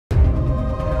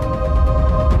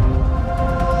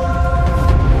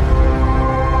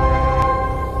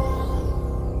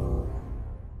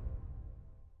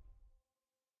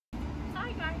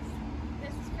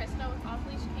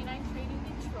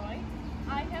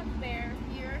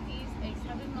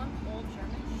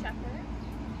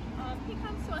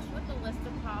to us with a list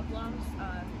of problems.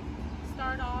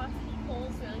 Start off, he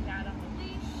pulls really bad on the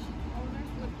leash. Owners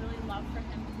would really love for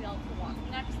him to be able to walk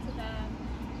next to them,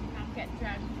 not get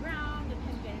dragged around, and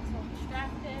him getting so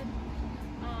distracted.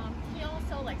 He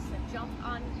also likes to jump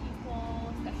on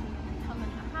people, especially when they come in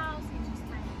the house. He's just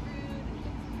kind of rude and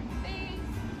gets in their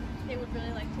face. They would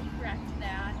really like to correct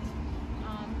that.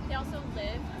 They also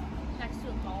live next to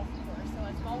a golf course, so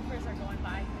as golfers are going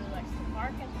by, he really likes to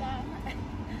bark at them.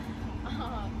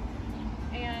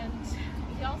 And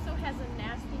he also has a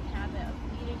nasty habit of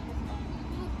eating his own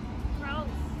poop.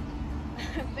 Gross.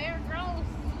 They're gross.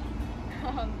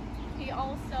 He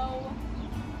also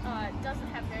doesn't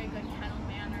have very good kennel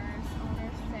manners.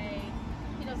 Owners say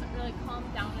he doesn't really calm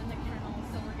down in the kennel,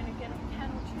 so we're going to get him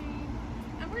kennel trained,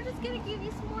 and we're just going to give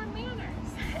you some more manners.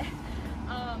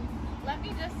 Let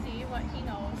me just see what he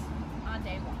knows on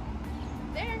day one.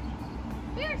 Bear,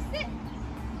 Bear, sit.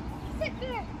 Sit,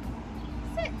 Bear.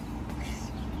 Sit.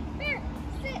 Bear,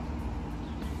 sit.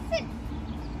 Sit.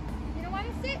 You don't want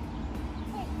to sit?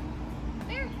 Hey,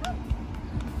 Bear, come.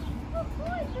 Good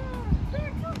boy, Bear.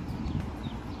 Bear, come.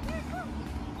 Bear, come.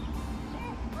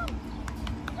 Bear, come.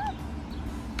 Come.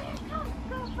 Bear, come.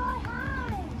 Good boy,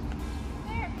 hi.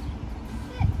 Bear,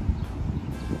 sit.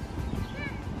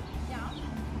 Bear, down.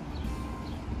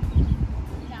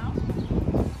 Down.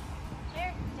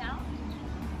 Bear, down.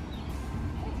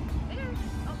 Hey, Bear.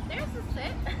 Oh, there's the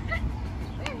sit.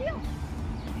 Bear, heel.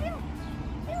 Heel.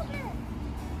 Heel, Bear.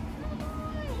 Good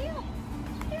boy, heel.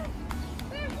 Heel.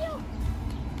 Bear, heel.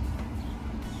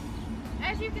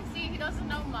 As you can see, he doesn't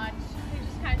know much. He's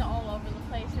just kind of all over the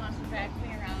place. He wants to drag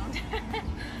me around.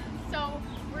 So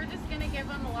we're just going to give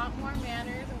him a lot more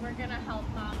manners, and we're going to help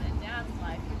mom and dad's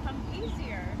life become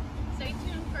easier. Stay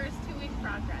tuned for his 2-week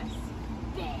progress.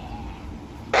 Yeah.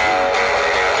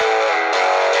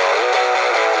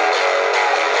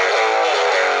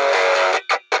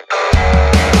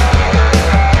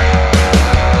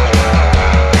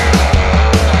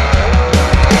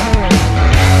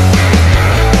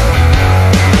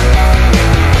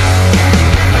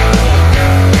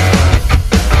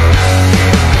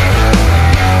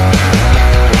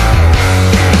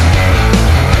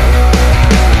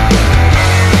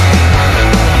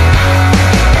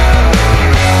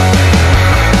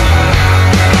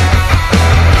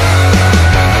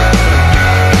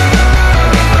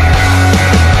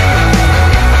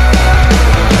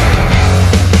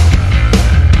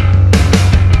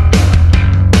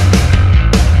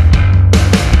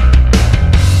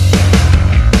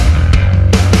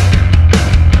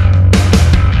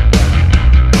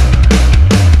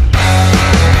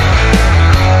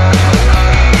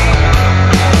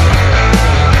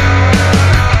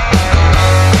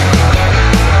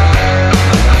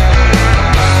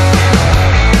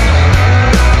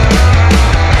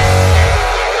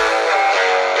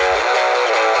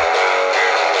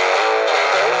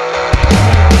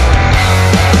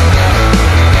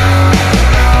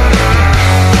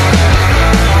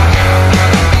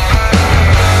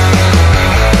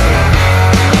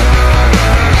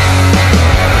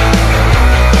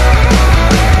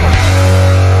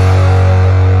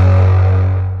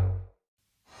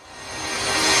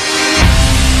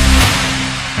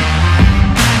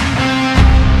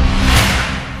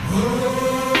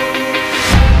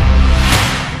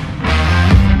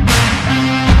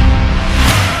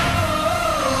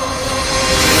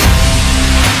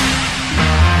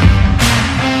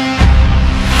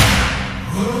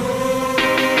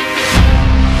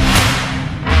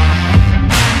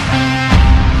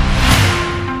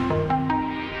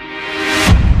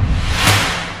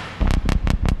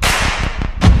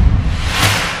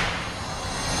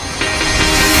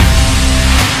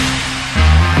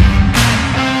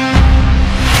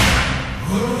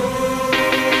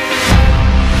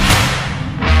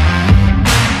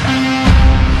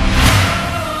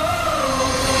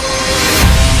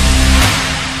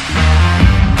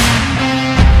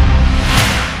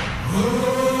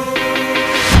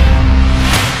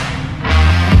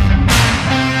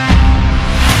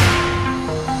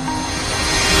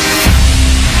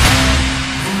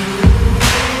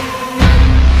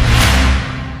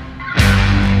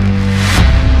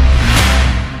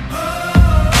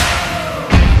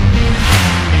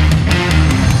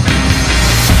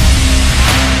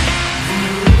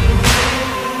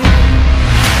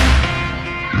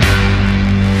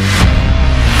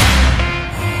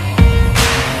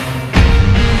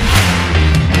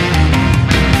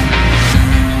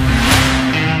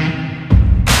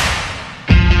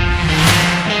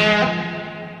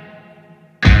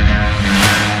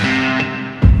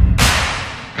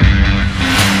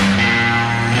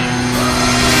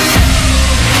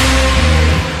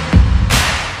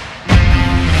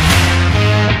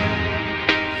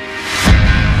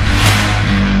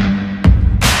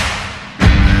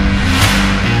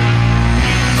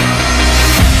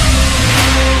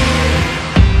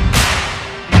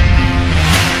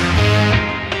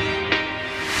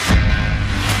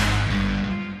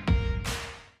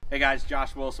 guys,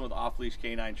 Josh Wilson with Off Leash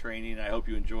Canine Training. I hope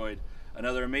you enjoyed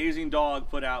another amazing dog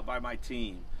put out by my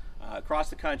team. Across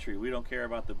the country, we don't care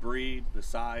about the breed, the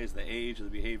size, the age, or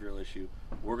the behavioral issue.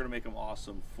 We're going to make them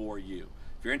awesome for you.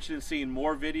 If you're interested in seeing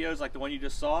more videos like the one you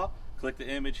just saw, click the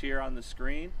image here on the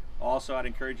screen. Also, I'd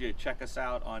encourage you to check us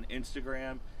out on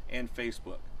Instagram and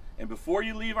Facebook. And before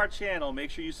you leave our channel,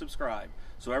 make sure you subscribe.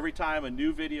 So every time a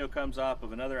new video comes up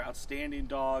of another outstanding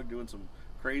dog doing some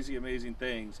crazy, amazing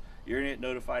things, you're going to get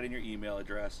notified in your email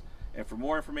address. And for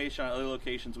more information on other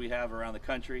locations we have around the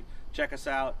country, check us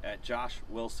out at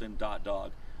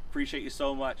joshwilson.dog. Appreciate you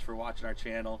so much for watching our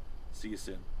channel. See you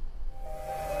soon.